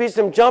there should be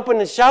some jumping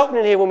and shouting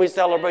in here when we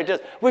celebrate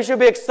this. We should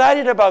be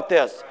excited about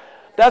this.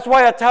 That's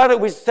why I titled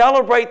it, we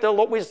celebrate the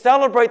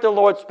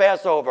Lord's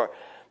Passover.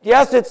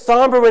 Yes, it's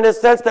somber in the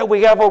sense that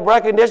we have a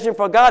recognition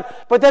for God,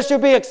 but there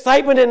should be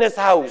excitement in this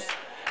house.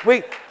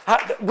 We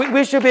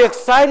should be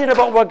excited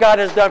about what God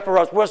has done for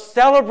us. We're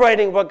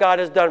celebrating what God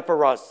has done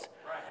for us.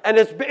 And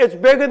it's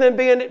bigger than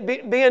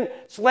being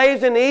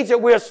slaves in Egypt.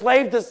 We're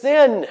slaves to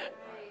sin.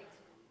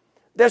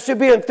 There should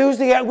be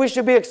enthusiasm. We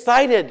should be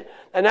excited.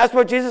 And that's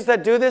what Jesus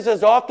said, do this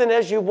as often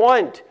as you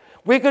want.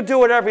 We could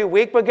do it every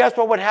week, but guess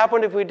what would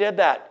happen if we did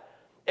that?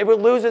 It would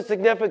lose its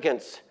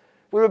significance.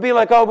 We would be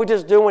like, oh, we're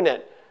just doing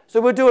it.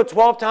 So we do it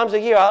 12 times a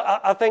year.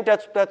 I think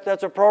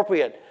that's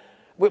appropriate.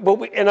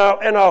 But in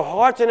our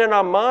hearts and in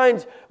our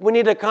minds, we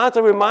need to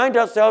constantly remind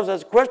ourselves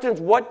as Christians,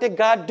 what did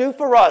God do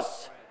for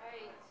us?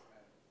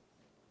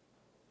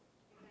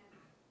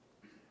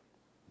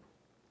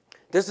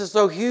 This is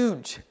so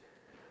huge.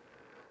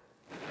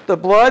 The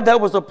blood that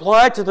was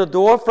applied to the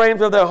door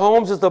frames of their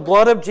homes is the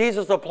blood of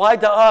Jesus applied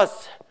to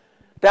us.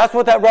 That's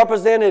what that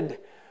represented.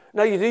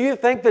 Now, do you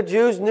think the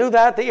Jews knew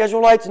that? The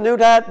Israelites knew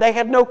that? They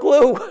had no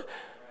clue.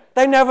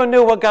 They never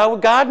knew what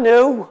God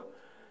knew.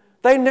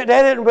 They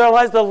didn't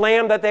realize the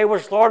lamb that they were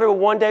slaughtered would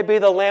one day be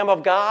the Lamb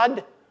of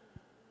God.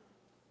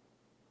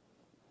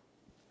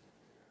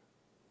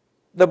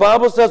 The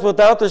Bible says,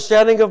 without the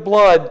shedding of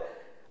blood,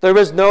 there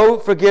is no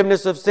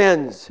forgiveness of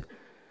sins.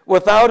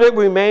 Without it,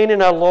 we remain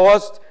in a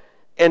lost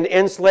and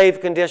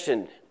enslaved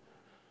condition.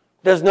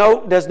 There's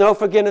no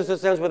forgiveness of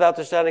sins without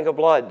the shedding of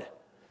blood.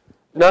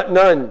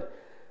 None.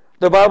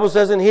 The Bible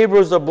says in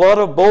Hebrews, the blood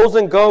of bulls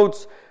and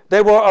goats,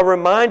 they were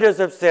reminders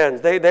of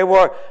sins. They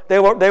were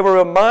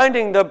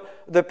reminding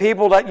the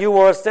people that you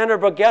were a sinner.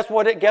 But guess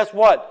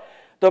what?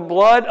 The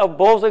blood of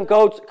bulls and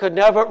goats could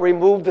never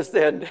remove the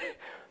sin.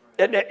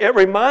 It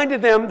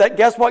reminded them that,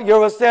 guess what?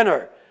 You're a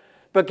sinner.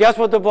 But guess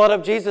what the blood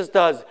of Jesus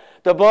does?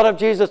 The blood of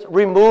Jesus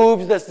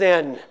removes the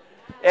sin.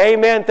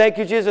 Amen. Thank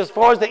you, Jesus. As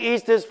far as the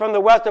east is from the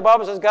west, the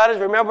Bible says God has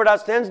remembered our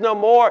sins no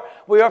more.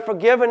 We are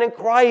forgiven in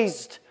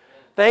Christ.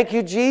 Thank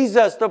you,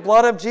 Jesus. The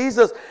blood of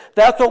Jesus.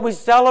 That's what we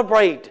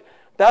celebrate.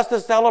 That's the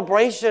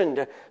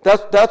celebration.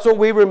 That's what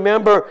we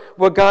remember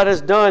what God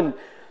has done.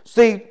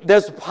 See,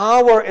 there's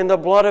power in the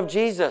blood of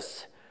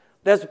Jesus.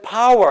 There's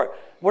power.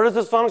 What does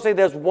the song say?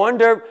 There's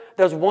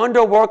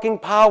wonder-working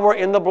power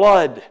in the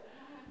blood.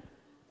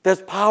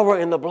 There's power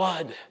in the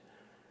blood.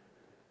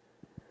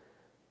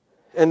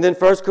 And then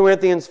 1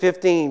 Corinthians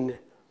 15,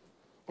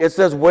 it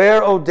says,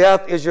 where, O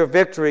death, is your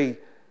victory?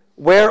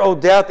 Where, O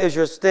death, is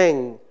your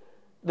sting?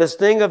 The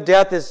sting of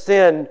death is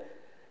sin,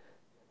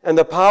 and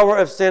the power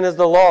of sin is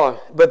the law.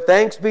 But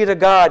thanks be to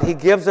God, He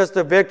gives us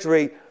the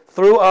victory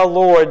through our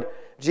Lord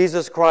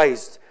Jesus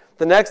Christ.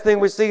 The next thing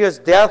we see is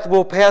death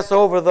will pass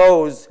over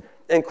those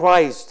in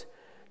Christ.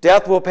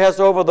 Death will pass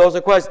over those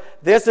in Christ.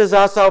 This is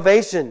our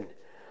salvation.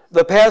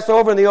 The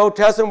Passover in the Old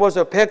Testament was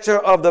a picture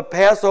of the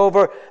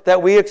Passover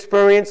that we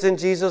experience in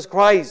Jesus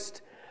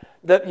Christ.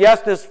 That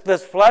yes,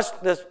 this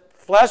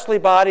fleshly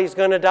body is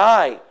going to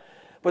die.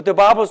 But the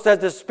Bible says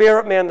the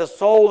spirit man, the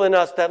soul in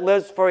us that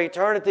lives for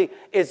eternity,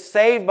 is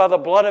saved by the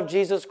blood of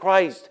Jesus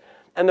Christ.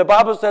 And the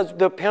Bible says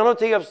the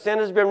penalty of sin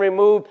has been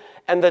removed,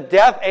 and the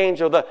death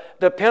angel,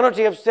 the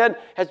penalty of sin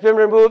has been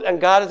removed,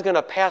 and God is going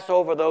to pass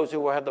over those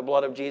who have the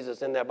blood of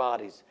Jesus in their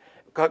bodies,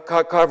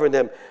 covering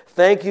them.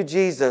 Thank you,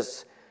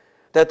 Jesus,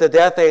 that the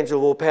death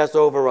angel will pass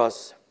over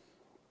us.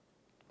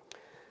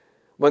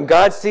 When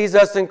God sees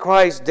us in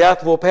Christ,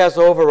 death will pass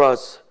over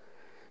us.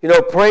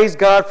 Praise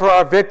God for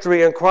our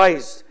victory in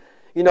Christ.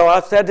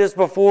 I've said this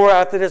before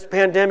after this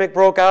pandemic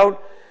broke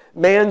out.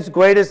 Man's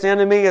greatest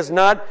enemy is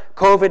not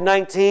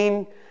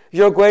COVID-19.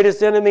 Your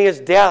greatest enemy is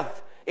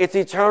death. It's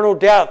eternal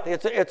death.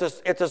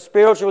 It's a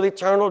spiritual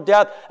eternal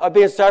death of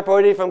being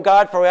separated from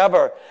God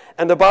forever.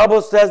 And the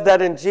Bible says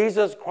that in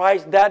Jesus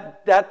Christ,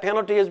 that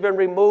penalty has been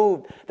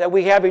removed, that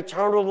we have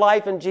eternal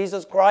life in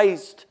Jesus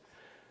Christ.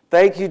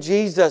 Thank you,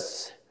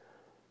 Jesus.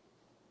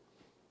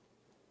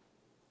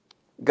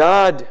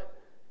 God,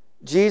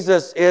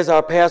 Jesus is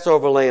our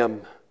Passover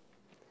lamb.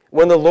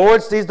 When the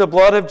Lord sees the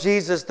blood of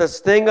Jesus, the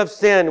sting of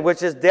sin,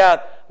 which is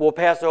death, will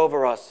pass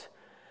over us.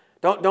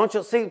 Don't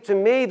you see? To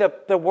me,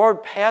 the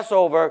word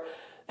Passover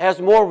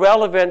has more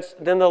relevance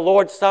than the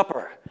Lord's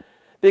Supper,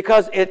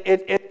 because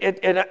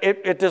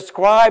it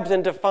describes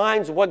and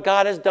defines what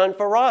God has done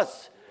for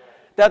us.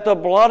 That the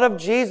blood of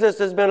Jesus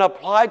has been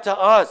applied to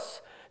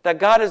us. That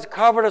God has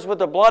covered us with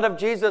the blood of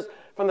Jesus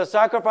from the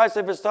sacrifice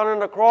of His Son on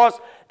the cross.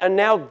 And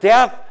now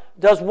death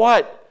does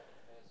what?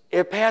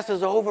 It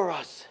passes over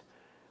us.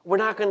 We're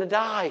not going to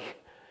die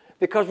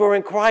because we're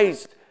in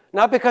Christ.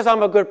 Not because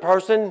I'm a good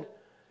person,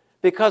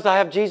 because I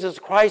have Jesus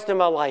Christ in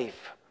my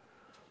life.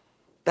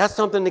 That's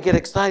something to get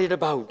excited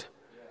about.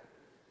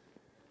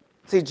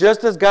 See,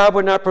 just as God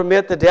would not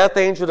permit the death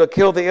angel to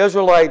kill the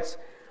Israelites,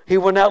 He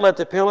will not let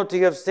the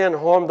penalty of sin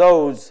harm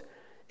those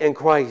in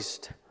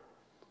Christ.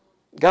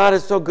 God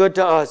is so good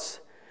to us.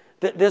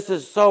 This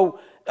is so,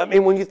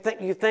 when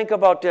you think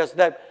about this,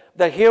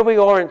 that here we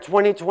are in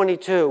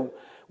 2022,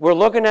 we're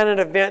looking at an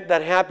event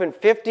that happened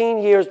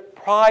 15 years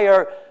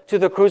prior to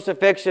the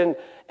crucifixion,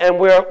 and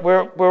we're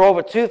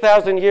over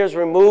 2,000 years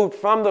removed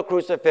from the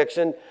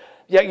crucifixion.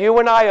 Yet you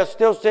and I are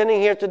still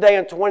sitting here today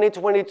in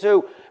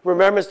 2022,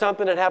 remembering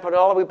something that happened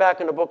all the way back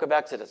in the book of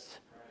Exodus.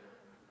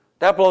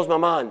 That blows my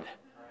mind.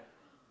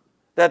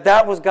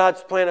 That was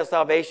God's plan of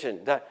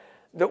salvation. That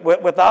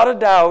without a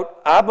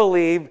doubt, I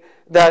believe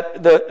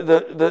that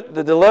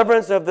the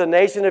deliverance of the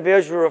nation of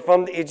Israel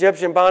from the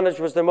Egyptian bondage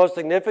was the most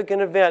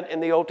significant event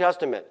in the Old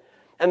Testament.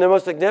 And the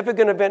most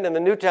significant event in the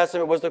New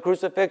Testament was the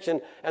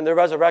crucifixion and the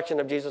resurrection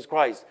of Jesus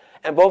Christ.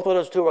 And both of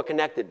those two are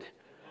connected.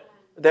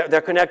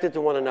 They're connected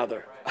to one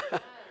another.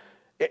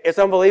 It's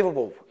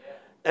unbelievable.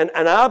 And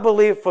I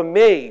believe for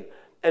me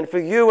and for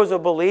you as a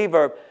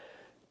believer,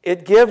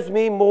 it gives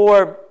me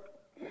more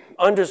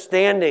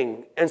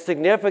understanding and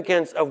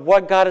significance of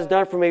what God has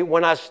done for me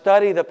when I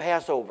study the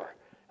Passover.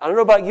 I don't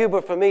know about you,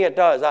 but for me it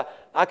does.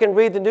 I can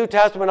read the New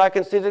Testament, I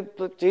can see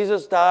that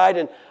Jesus died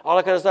and all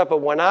that kind of stuff, but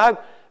when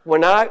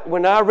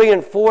I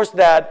reinforce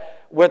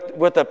that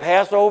with the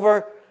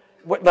Passover,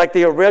 like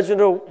the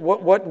original,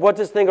 what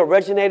this thing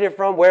originated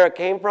from, where it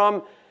came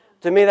from,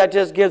 to me that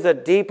just gives a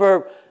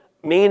deeper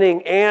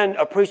meaning and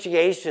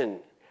appreciation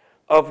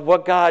of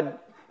what God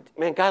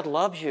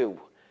loves you.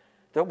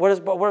 What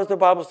does the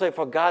Bible say?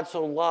 For God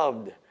so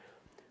loved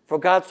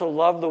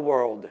the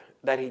world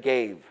that He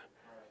gave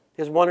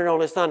His one and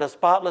only Son, a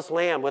spotless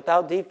lamb,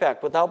 without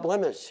defect, without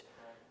blemish.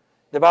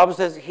 The Bible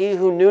says, He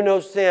who knew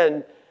no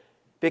sin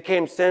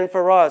became sin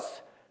for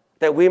us,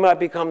 that we might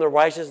become the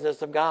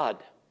righteousness of God.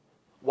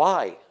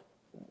 Why?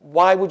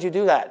 Why would you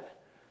do that?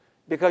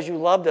 Because you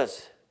loved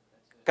us.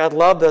 God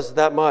loved us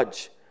that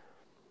much.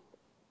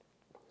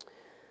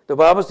 The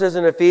Bible says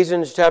in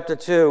Ephesians chapter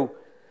 2,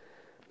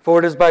 For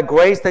it is by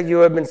grace that you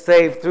have been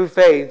saved through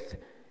faith,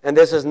 and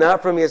this is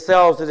not from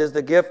yourselves, it is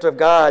the gift of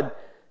God,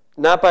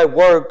 not by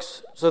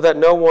works, so that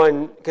no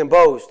one can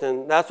boast.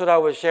 And that's what I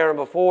was sharing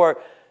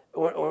before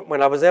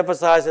when I was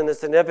emphasizing the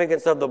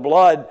significance of the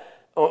blood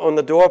on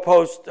the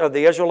doorpost of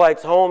the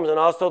Israelites' homes and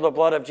also the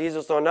blood of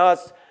Jesus on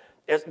us.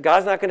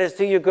 God's not going to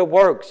see your good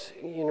works.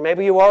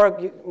 Maybe you are.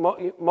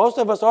 Most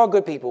of us are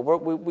good people.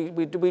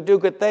 We do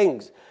good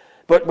things.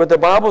 But the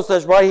Bible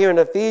says right here in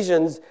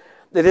Ephesians,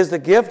 it is the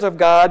gift of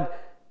God,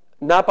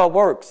 not by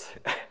works.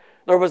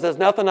 In other words, there's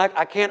nothing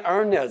I can't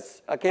earn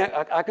this. I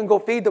can go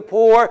feed the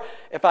poor.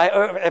 If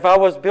I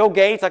was Bill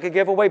Gates, I could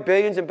give away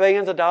billions and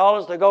billions of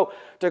dollars to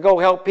go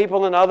help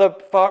people in other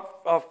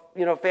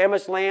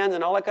famished lands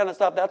and all that kind of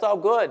stuff. That's all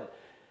good,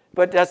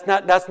 but that's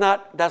not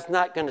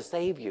going to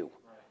save you.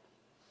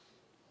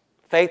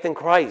 Faith in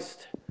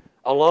Christ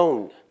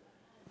alone,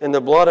 in the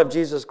blood of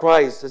Jesus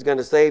Christ, is going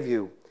to save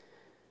you.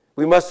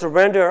 We must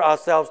surrender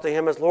ourselves to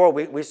Him as Lord.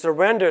 We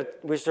surrender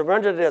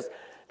to this.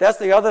 That's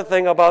the other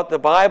thing about the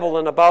Bible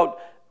and about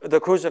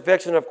the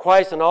crucifixion of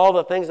Christ and all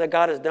the things that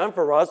God has done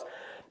for us.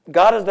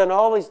 God has done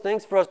all these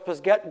things for us,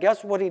 but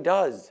guess what He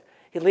does?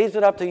 He leaves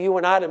it up to you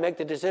and I to make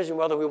the decision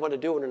whether we want to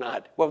do it or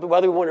not,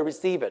 whether we want to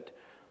receive it.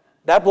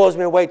 That blows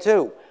me away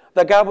too,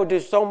 that God would do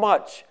so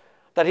much,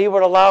 that He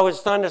would allow His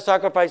Son to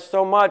sacrifice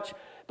so much,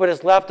 but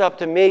it's left up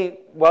to me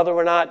whether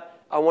or not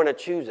I want to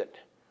choose it.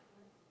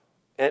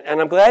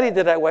 And I'm glad He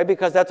did that way,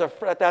 because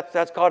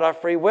that's called our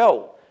free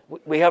will.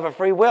 We have a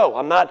free will.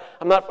 I'm not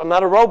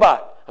a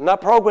robot. I'm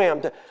not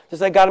programmed to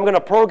say, God, I'm going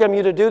to program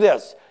you to do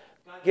this.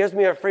 God gives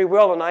me a free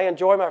will, and I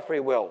enjoy my free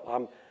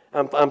will.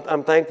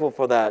 I'm thankful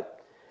for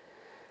that.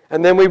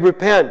 And then we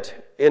repent,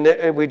 and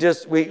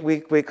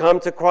we come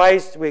to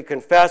Christ. We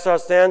confess our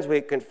sins.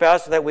 We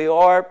confess that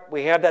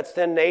we have that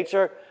sin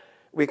nature.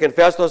 We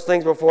confess those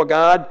things before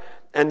God,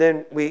 and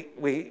then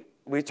we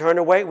turn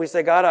away. We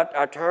say, God,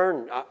 I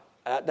turn.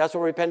 That's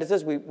what repentance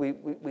is. We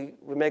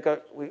make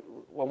a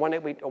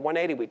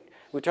 180.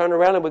 We turn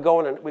around and we go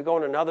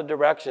in another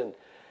direction,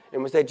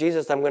 and we say,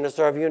 Jesus, I'm going to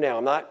serve you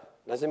now.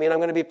 Doesn't mean I'm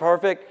going to be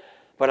perfect,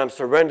 but I'm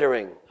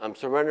surrendering. I'm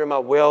surrendering my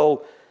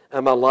will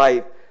and my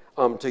life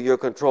to your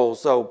control.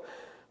 So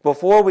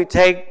before we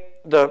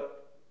take the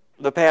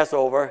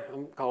Passover,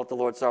 I'm call it the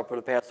Lord's Supper,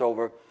 the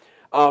Passover,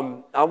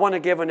 I want to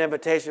give an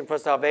invitation for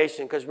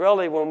salvation, because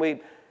really when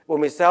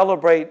we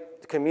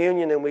celebrate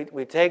communion and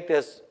we take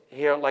this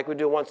here like we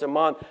do once a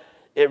month,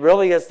 it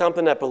really is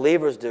something that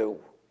believers do.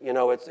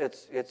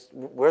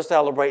 We're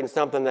celebrating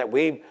something that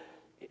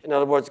in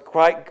other words,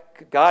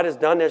 God has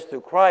done this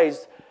through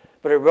Christ,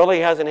 but it really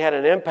hasn't had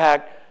an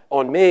impact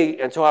on me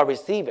until I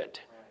receive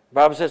it. The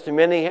Bible says, to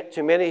many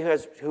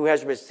who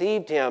has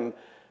received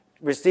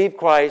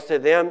Christ, to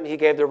them He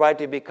gave the right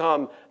to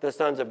become the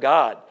sons of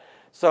God.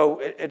 So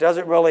it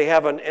doesn't really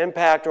have an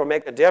impact or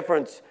make a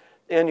difference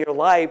in your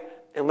life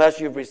unless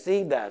you've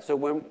received that. So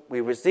when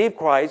we receive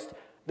Christ,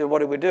 then what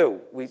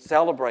do? We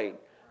celebrate.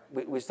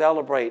 We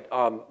celebrate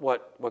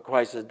what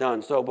Christ has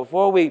done. So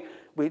before we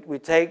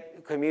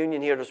take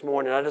communion here this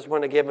morning, I just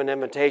want to give an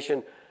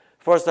invitation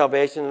for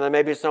salvation. And there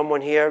may be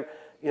someone here,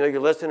 you're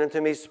listening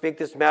to me speak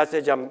this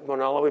message. I'm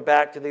going all the way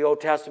back to the Old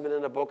Testament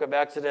in the book of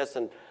Exodus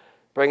and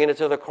bringing it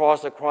to the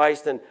cross of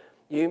Christ. And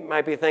you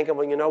might be thinking,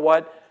 well, you know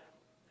what?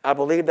 I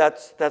believe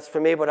that's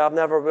for me, but I've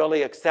never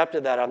really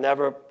accepted that. I've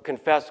never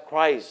confessed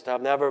Christ.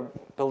 I've never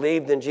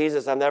believed in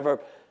Jesus. I've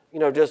never,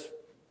 just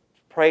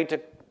prayed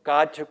to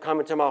God to come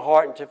into my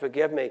heart and to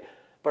forgive me.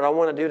 But I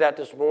want to do that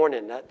this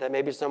morning. That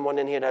may be someone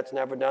in here that's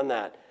never done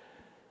that.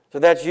 So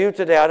that's you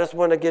today. I just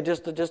want to get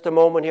just a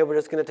moment here. We're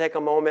just going to take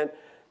a moment.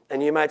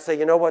 And you might say,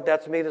 you know what,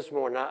 that's me this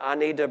morning. I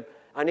need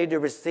to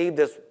receive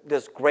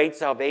this great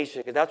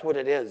salvation, because that's what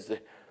it is.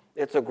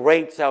 It's a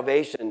great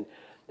salvation.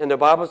 And the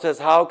Bible says,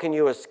 how can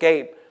you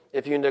escape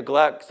if you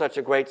neglect such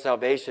a great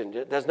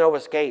salvation? There's no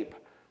escape.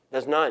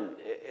 There's none.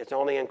 It's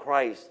only in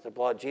Christ. The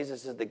blood.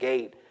 Jesus is the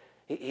gate.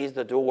 He's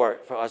the door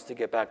for us to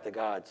get back to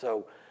God.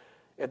 So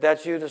if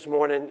that's you this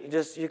morning,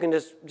 you can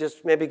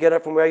just maybe get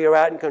up from where you're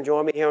at and come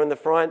join me here in the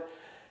front.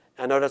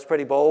 I know that's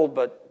pretty bold,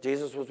 but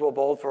Jesus was real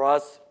bold for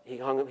us. He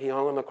hung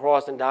on the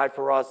cross and died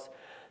for us.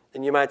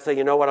 And you might say,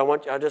 you know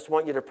what, I just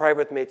want you to pray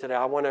with me today.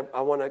 I want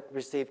to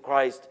receive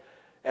Christ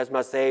as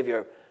my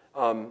Savior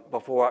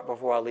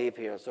before I leave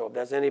here. So if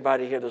there's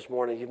anybody here this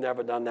morning, you've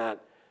never done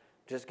that,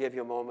 just give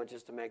you a moment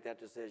just to make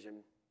that decision,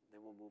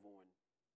 then we'll move on.